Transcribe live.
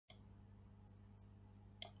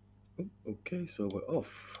Okay, so we're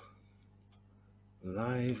off.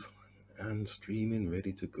 Live and streaming,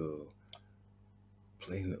 ready to go.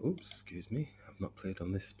 Playing, oops, excuse me. I've not played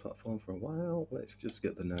on this platform for a while. Let's just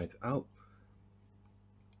get the night out.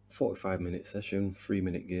 45-minute session,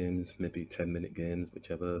 3-minute games, maybe 10-minute games,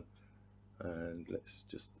 whichever. And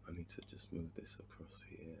I need to just move this across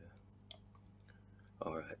here.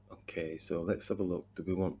 All right, okay, so let's have a look. Do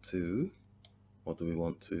we want to, or do we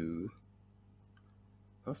want to?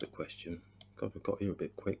 That's a question. God, we got here a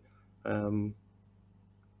bit quick. Let's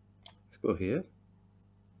go here,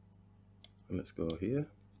 and let's go here.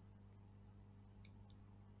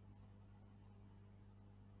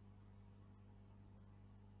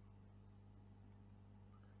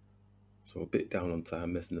 So a bit down on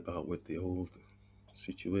time, messing about with the old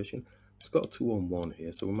situation. It's got a 2-on-1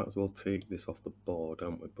 here, so we might as well take this off the board,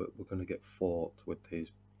 aren't we? But we're going to get fought with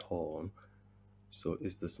his pawn. So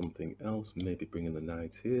is there something else? Maybe bringing the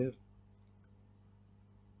knight here.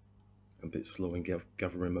 A bit slow in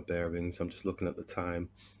gathering my bearings. I'm just looking at the time,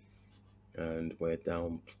 and we're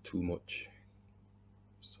down too much.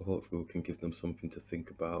 So hopefully we can give them something to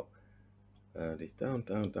think about. And he's down,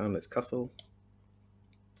 down, down. Let's castle.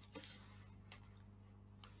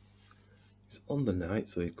 He's on the knight,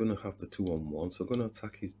 so he's going to have the 2-on-1. So I'm going to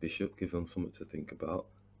attack his bishop, give him something to think about.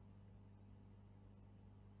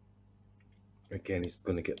 Again, he's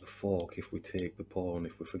going to get the fork if we take the pawn,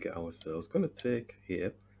 if we forget ourselves. Going to take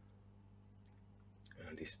here.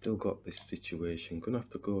 And he's still got this situation. Going to have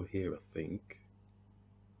to go here, I think.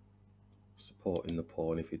 Supporting the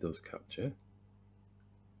pawn if he does capture.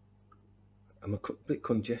 I'm a bit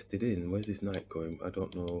congested in. Where's his knight going? I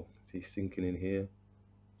don't know. Is he sinking in here?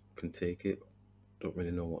 Can take it. Don't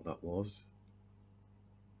really know what that was.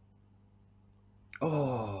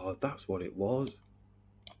 Oh, that's what it was.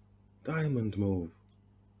 Diamond move.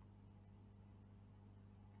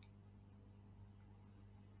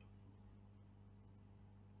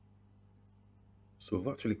 So we've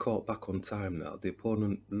actually caught back on time now. The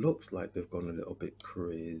opponent looks like they've gone a little bit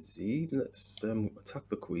crazy. Let's attack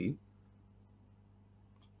the queen.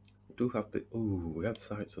 We do have the... Oh, we had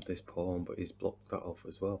sights of this pawn, but he's blocked that off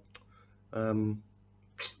as well.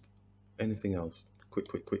 Anything else? Quick,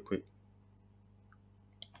 quick, quick, quick.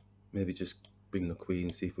 Maybe just bring the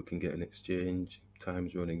queen, see if we can get an exchange.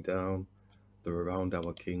 Time's running down. They're around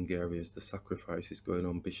our king areas. The sacrifice is going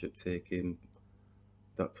on. Bishop taking,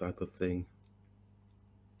 that type of thing.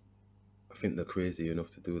 I think they're crazy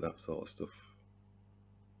enough to do that sort of stuff.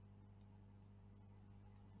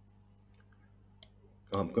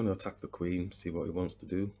 I'm going to attack the queen, see what he wants to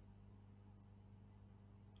do.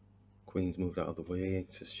 Queen's moved out of the way.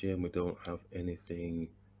 It's a shame we don't have anything.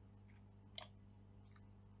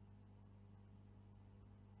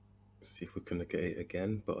 See if we can get it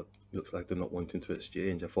again, but it looks like they're not wanting to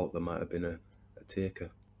exchange. I thought there might have been a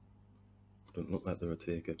taker. Don't look like they're a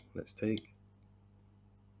taker. Let's take.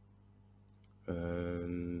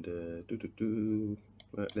 And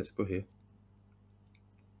right, let's go here.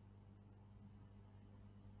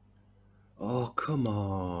 Oh, come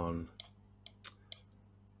on.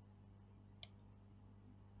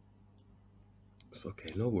 It's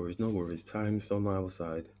okay, no worries, no worries. Time's on our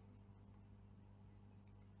side.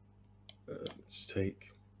 Let's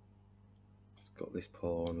take. It's got this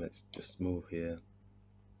pawn. Let's just move here.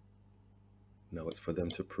 Now it's for them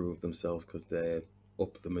to prove themselves because they're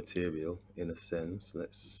up the material in a sense.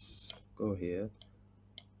 Let's go here.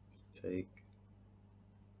 Take.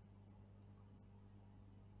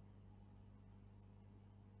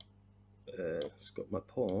 It's got my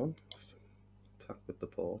pawn. Let's attack with the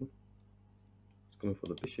pawn. He's coming for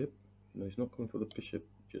the bishop. No, he's not coming for the bishop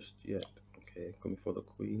just yet. Okay, coming for the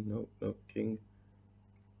queen. No, no, king.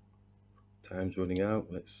 Time's running out.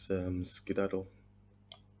 Let's skedaddle.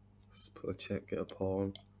 Let's put a check, get a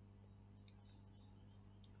pawn.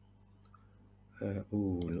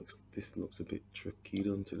 Oh, this looks a bit tricky,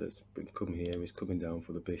 doesn't it? Let's come here. He's coming down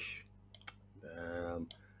for the bish. Damn.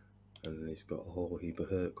 And he's got a whole heap of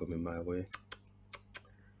hurt coming my way.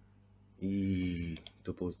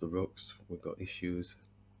 Doubles the rooks. We've got issues.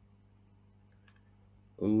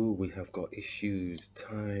 Oh, we have got issues.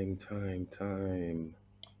 Time.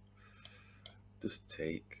 Just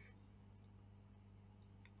take.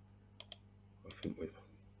 I think we've...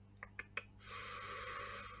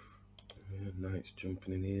 Knight's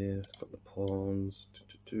jumping in here. It's got the pawns.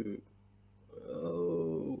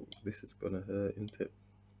 Oh, this is gonna hurt, isn't it?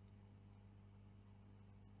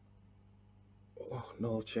 Oh,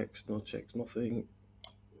 no checks, nothing.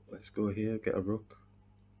 Let's go here, get a rook.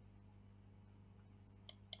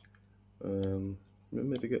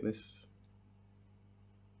 Maybe get this.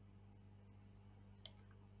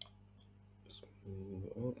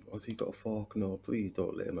 Oh, has he got a fork? No, please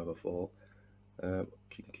don't let him have a fork.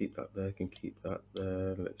 Can keep that there, can keep that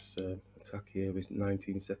there. Let's attack here with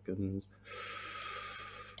 19 seconds.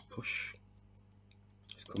 Push.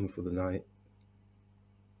 He's coming for the knight.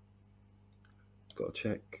 Got to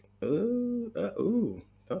check. Ooh,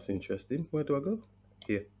 that's interesting. Where do I go?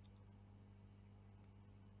 Here.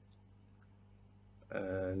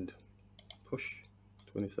 And push.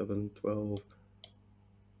 27, 12.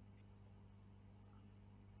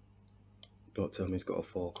 Don't tell me he's got a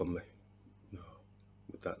fork on me. No,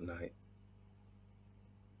 with that knight.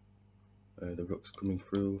 The rook's coming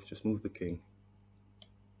through. Just move the king.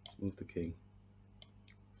 Just move the king.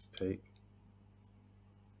 Let's take.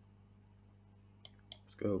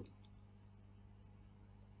 Let's go.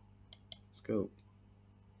 Let's go.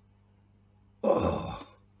 Oh,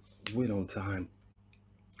 win on time.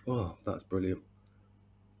 Oh, that's brilliant.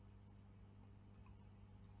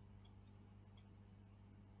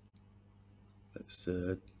 Let's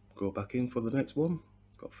go back in for the next one.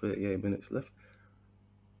 Got 38 minutes left.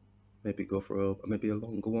 Maybe go for maybe a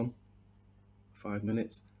longer one. 5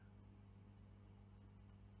 minutes.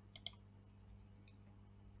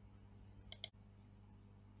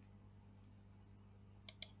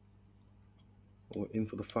 We're in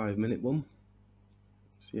for the 5-minute one.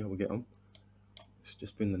 See how we get on. Let's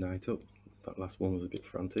just bring the knight up. That last one was a bit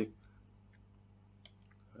frantic.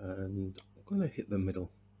 And I'm going to hit the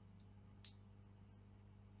middle.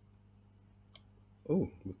 Oh,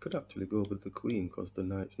 we could actually go with the queen because the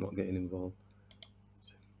knight's not getting involved.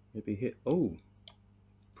 So maybe hit. Oh,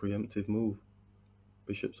 preemptive move.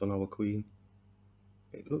 Bishop's on our queen.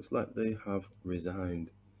 It looks like they have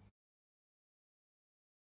resigned.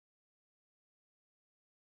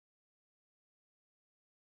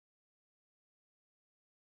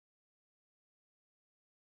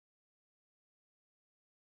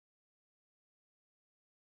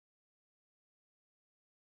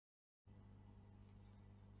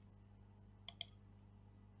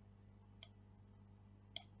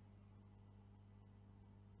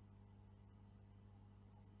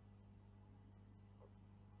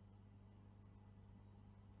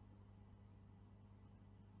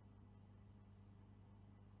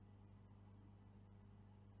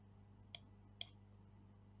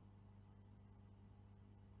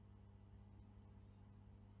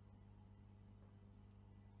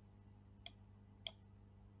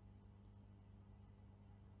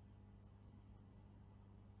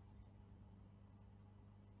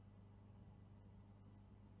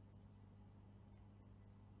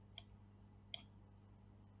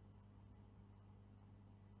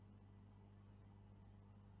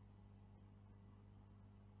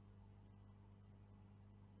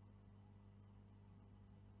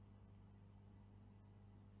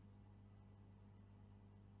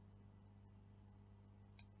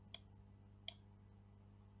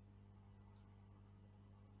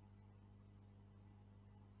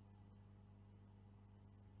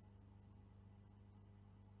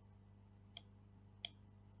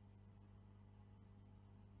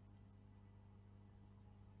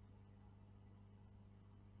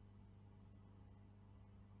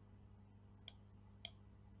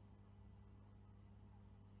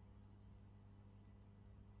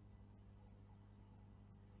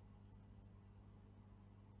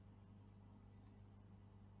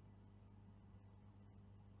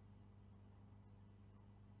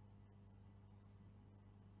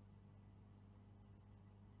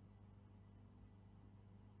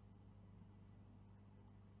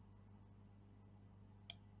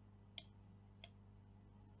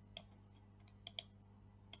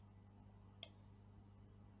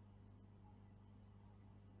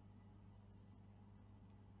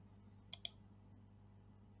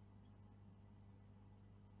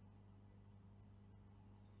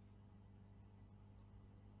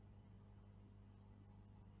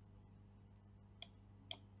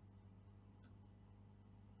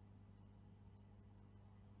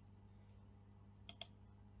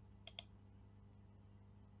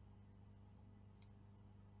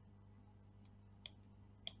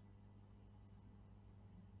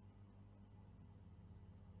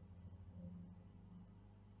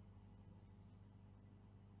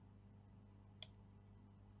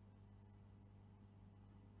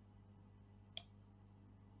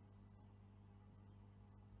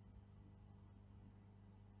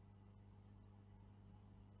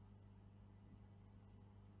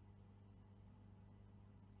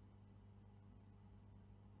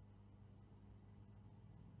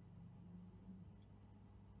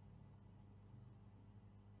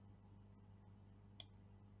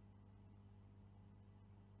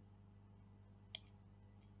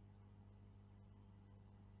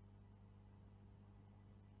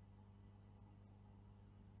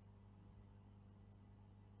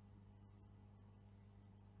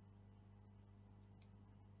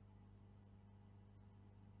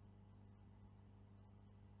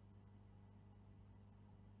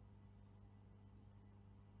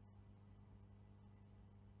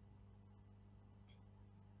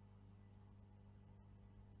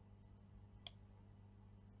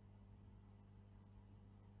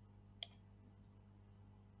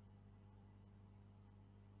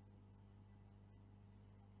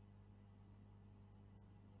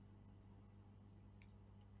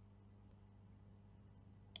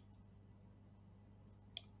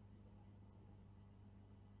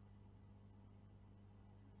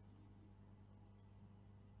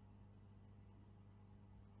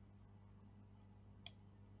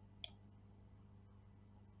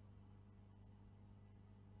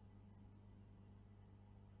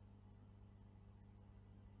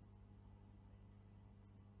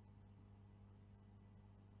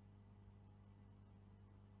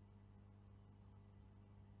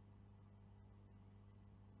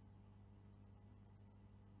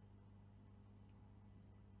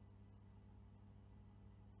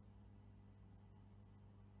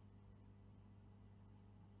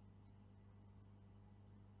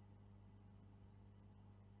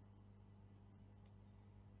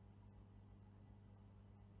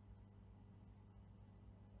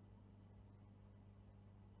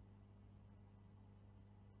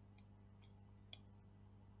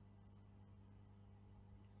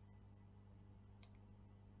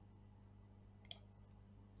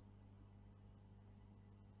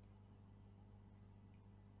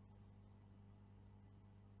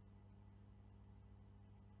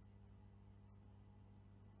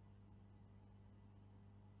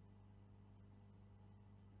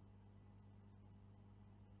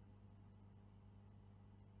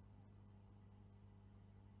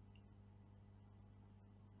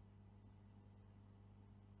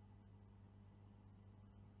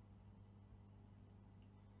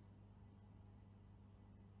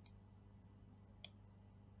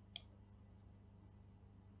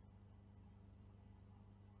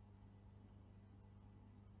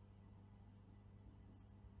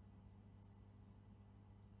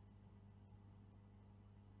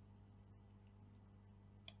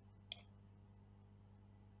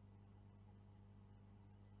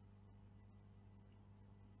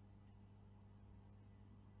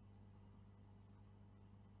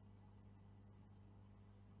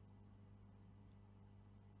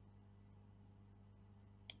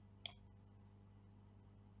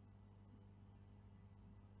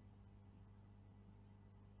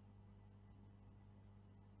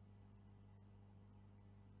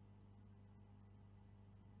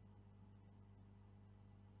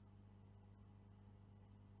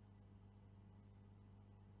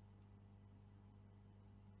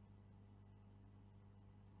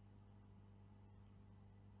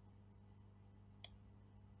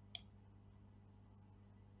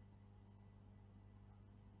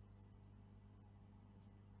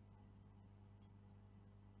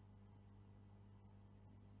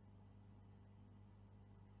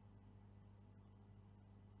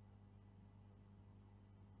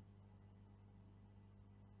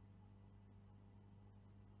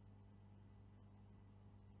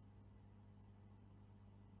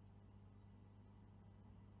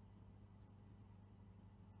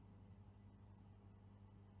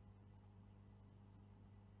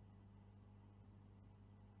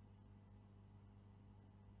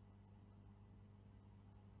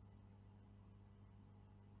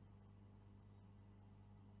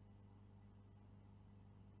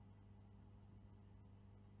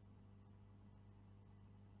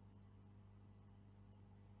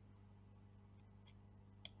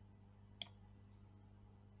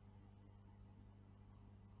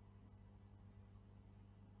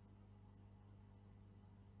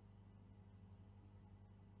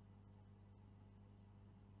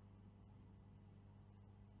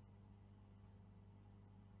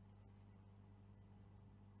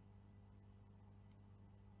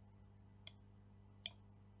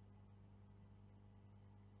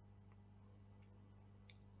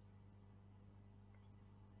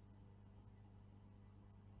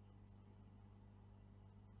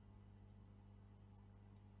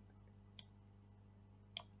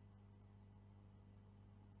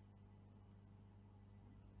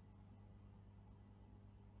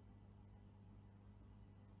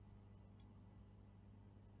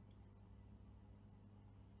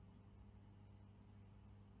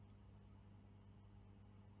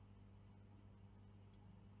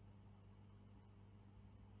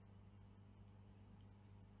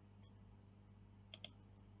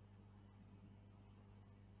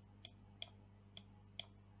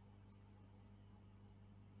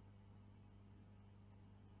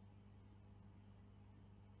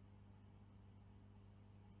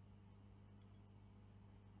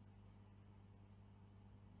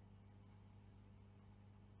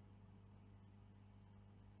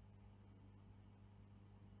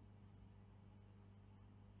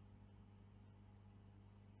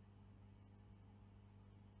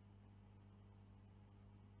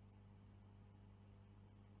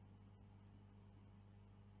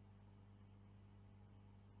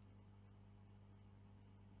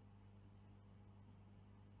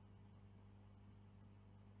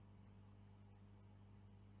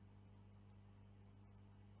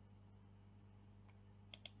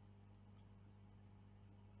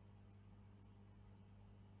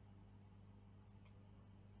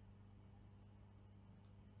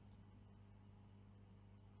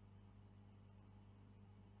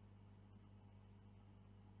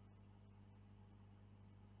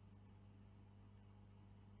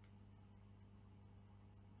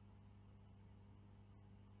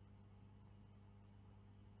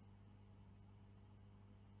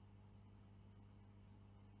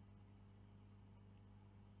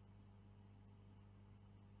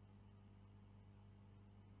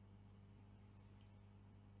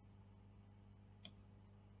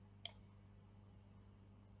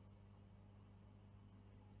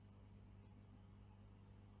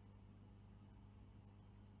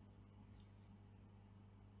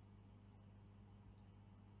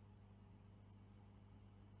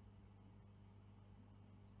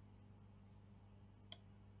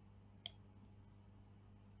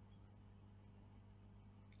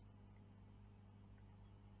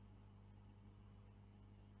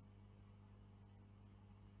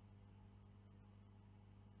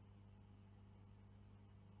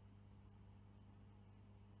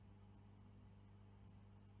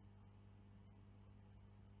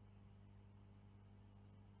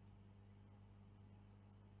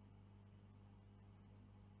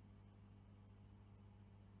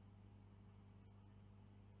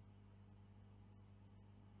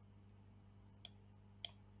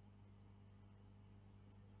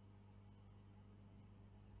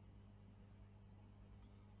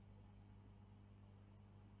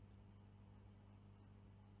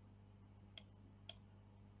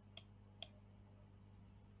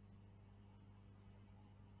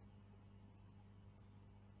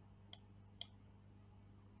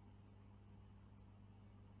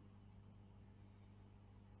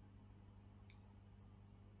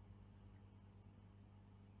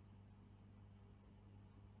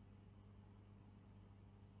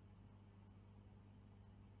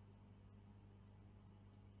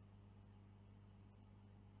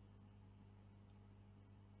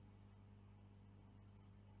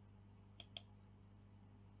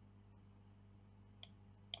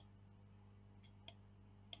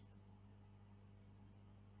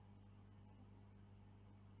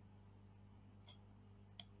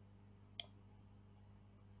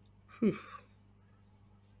 Whew.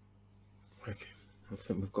 Okay, I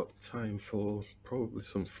think we've got time for probably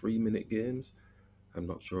some 3 minute games. I'm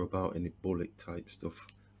not sure about any bullet type stuff.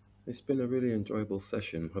 It's been a really enjoyable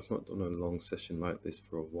session. I've not done a long session like this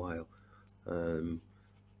for a while. Um,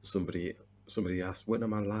 somebody somebody asked, when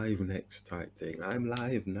am I live next type thing. I'm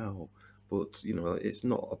live now, but you know, it's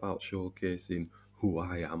not about showcasing who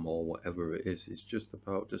I am or whatever it is. It's just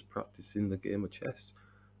about just practicing the game of chess,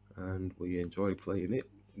 and we enjoy playing it,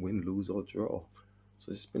 win, lose, or draw.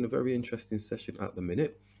 So it's been a very interesting session at the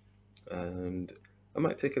minute, and I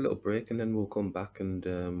might take a little break and then we'll come back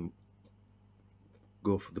and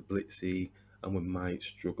go for the blitzy, and we might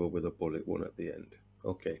struggle with a bullet one at the end.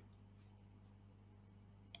 Okay.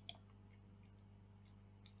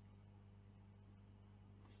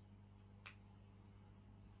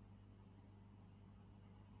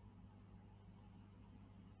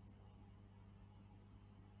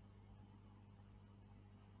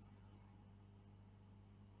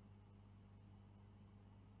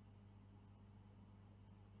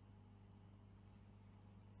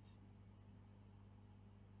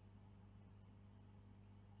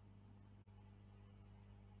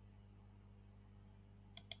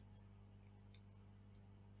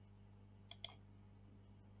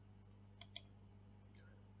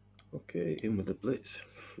 Okay, in with the blitz,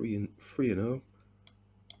 3-0.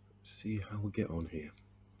 See how we get on here.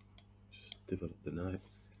 Just develop the knight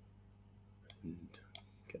and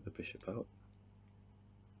get the bishop out.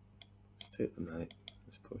 Let's take the knight.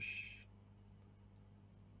 Let's push.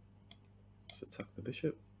 Let's attack the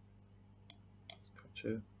bishop. Let's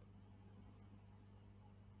capture.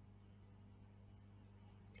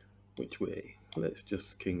 Which way? Let's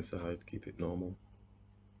just kingside, keep it normal.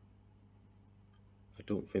 I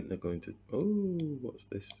don't think they're going to. Oh, what's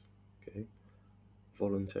this? Okay,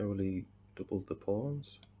 voluntarily doubled the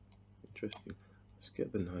pawns. Interesting. Let's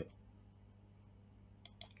get the knight.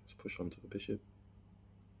 Let's push onto the bishop.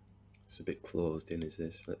 It's a bit closed in, is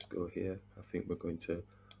this? Let's go here. I think we're going to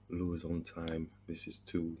lose on time. This is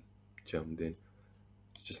too jammed in.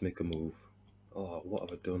 Let's just make a move. Oh, what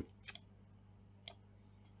have I done?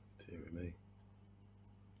 Dear me.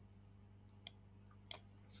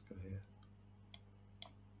 Let's go here.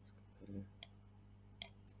 Let's go here.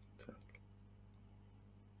 Attack.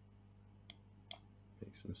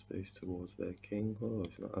 Make some space towards their king. Oh,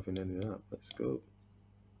 he's not having any of that. Let's go.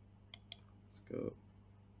 Let's go.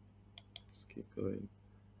 Let's keep going.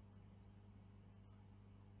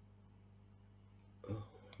 Oh,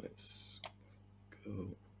 let's go.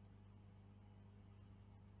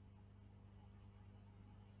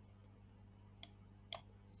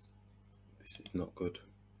 This is not good.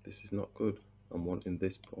 This is not good. I'm wanting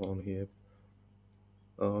this pawn here.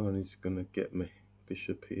 Oh, and he's gonna get me.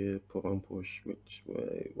 Bishop here, pawn push. Which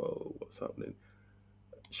way? Whoa, what's happening?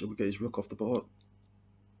 Should we get his rook off the board?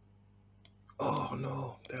 Oh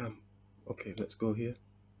no, damn. Okay, let's go here.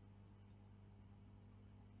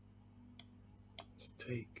 Let's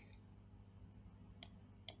take.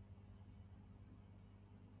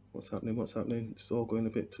 What's happening? What's happening? It's all going a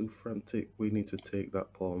bit too frantic. We need to take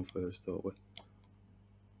that pawn first, don't we?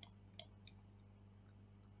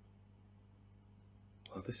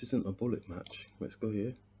 Well, this isn't a bullet match. Let's go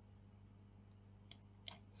here.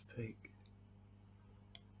 Let's take.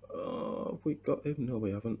 Oh, we got him? No,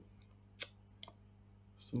 we haven't.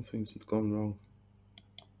 Something's gone wrong.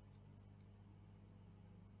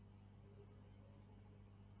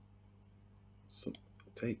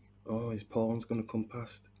 Take. Oh, his pawn's gonna come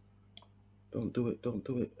past. Don't do it. Don't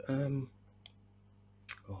do it. Oh, I'm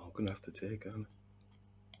gonna have to take, aren't I?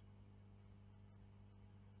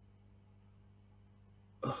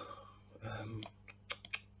 Oh,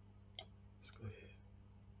 let's go here.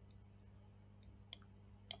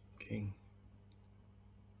 King.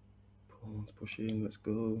 Pawns push in. Let's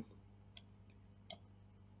go.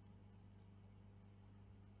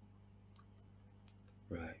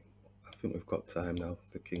 Right. I think we've got time now.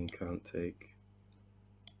 The king can't take.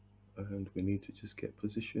 And we need to just get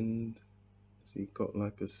positioned. Has he got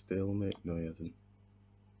like a stalemate? No, he hasn't.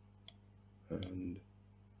 And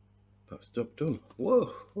that's job done.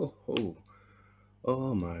 Whoa! Oh, oh.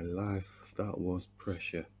 Oh my life, that was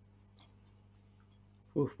pressure.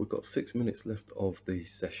 Oof, we've got 6 minutes left of the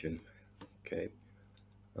session. Okay,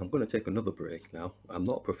 I'm going to take another break now. I'm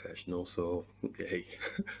not a professional, so yay.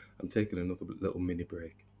 I'm taking another little mini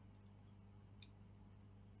break.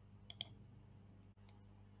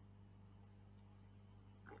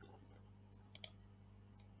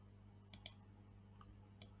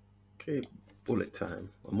 Okay, bullet time.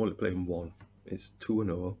 I'm only playing one. It's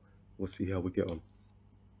 2-0. We'll see how we get on.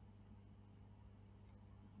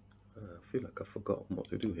 I feel like I've forgotten what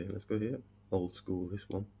to do here. Let's go here. Old school, this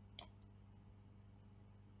one.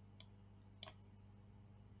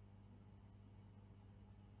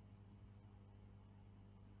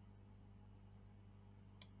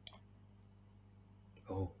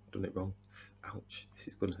 Oh, done it wrong. Ouch, this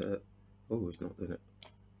is going to hurt. Oh, it's not done it.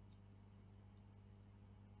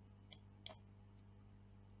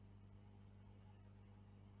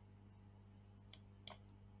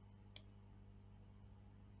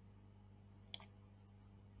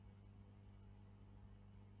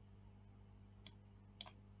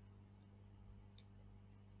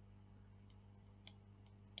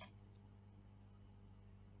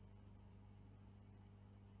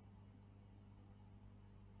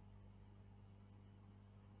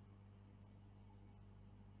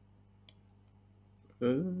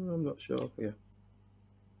 I'm not sure. Yeah.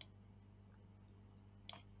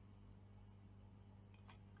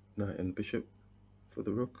 Knight and bishop for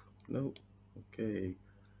the rook. No. Okay.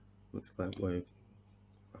 Looks like I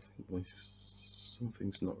think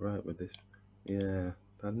something's not right with this. Yeah,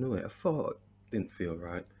 I knew it. I thought it didn't feel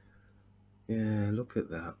right. Yeah, look at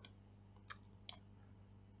that.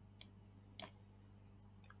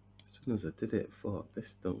 As soon as I did it, I thought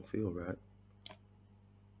this don't feel right.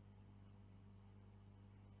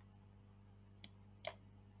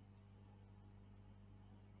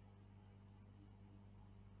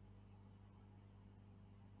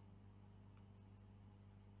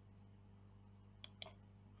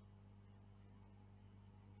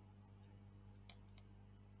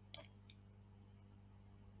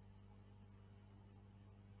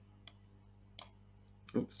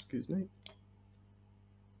 Oh, excuse me.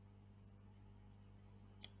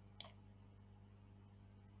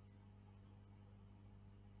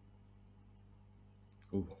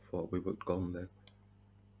 Oh, I thought we were gone then.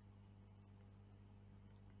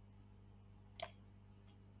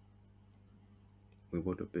 We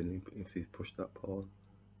would have been if he pushed that pawn.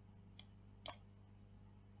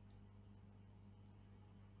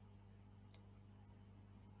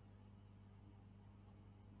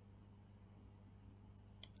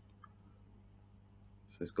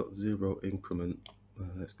 So it's got 0 increment.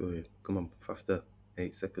 Let's go here. Come on, faster.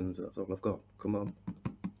 8 seconds, that's all I've got. Come on.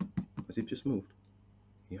 Has he just moved?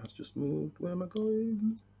 He has just moved. Where am I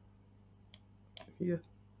going? Here.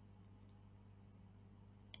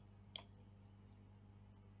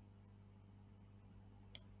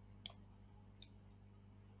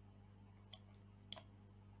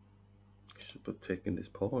 He should have taken this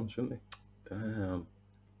pawn, shouldn't he? Damn.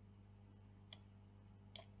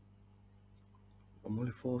 I'm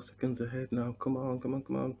only 4 seconds ahead now. Come on, come on,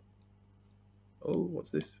 come on. Oh,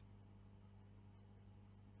 what's this?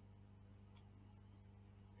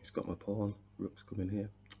 He's got my pawn. Rook's coming here.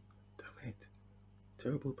 Damn it.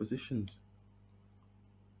 Terrible positions.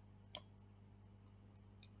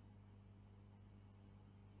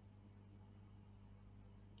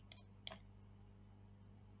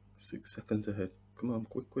 6 seconds ahead. Come on,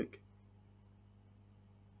 quick, quick.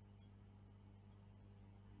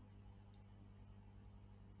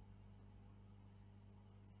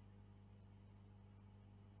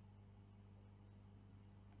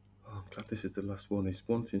 Oh, I'm glad this is the last one. He's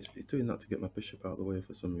doing that to get my bishop out of the way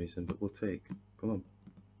for some reason, but we'll take. Come on.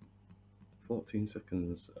 14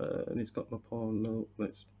 seconds. And he's got my pawn. No,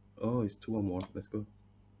 let's. Oh, he's 2 on 1. Let's go.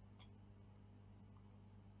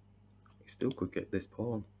 He still could get this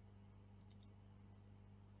pawn.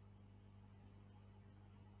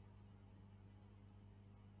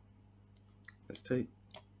 Let's take.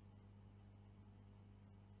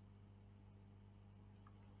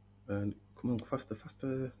 And come on, faster, faster.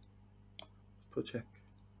 Let's put a check.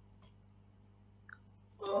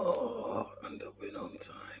 Oh, and a win on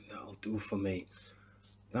time. That'll do for me.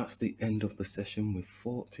 That's the end of the session with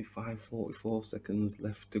 44 seconds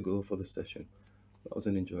left to go for the session. That was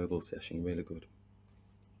an enjoyable session, really good.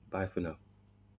 Bye for now.